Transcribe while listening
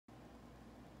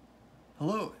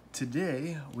Hello,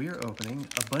 today we are opening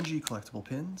a Bungie Collectible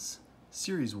Pins,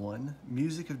 Series 1,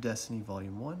 Music of Destiny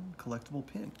Volume 1 Collectible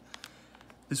Pin.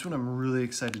 This one I'm really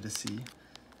excited to see.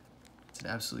 It's an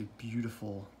absolutely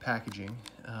beautiful packaging.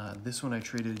 This one I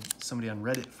traded somebody on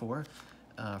Reddit for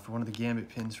one of the Gambit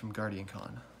pins from Guardian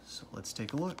Con. So let's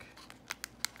take a look.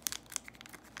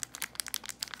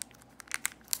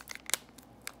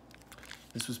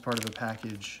 This was part of a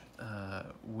package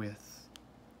with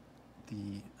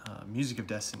the Music of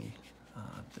Destiny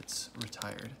that's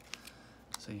retired.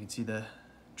 So you can see the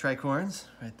tricorns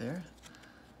right there.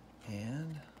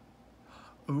 And,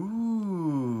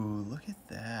 ooh, look at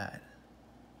that.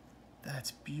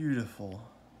 That's beautiful.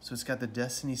 So it's got the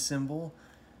Destiny symbol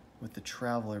with the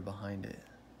Traveler behind it.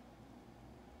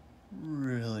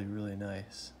 Really, really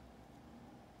nice.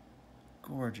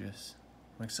 Gorgeous.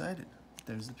 I'm excited.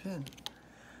 There's the pin.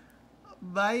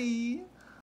 Bye.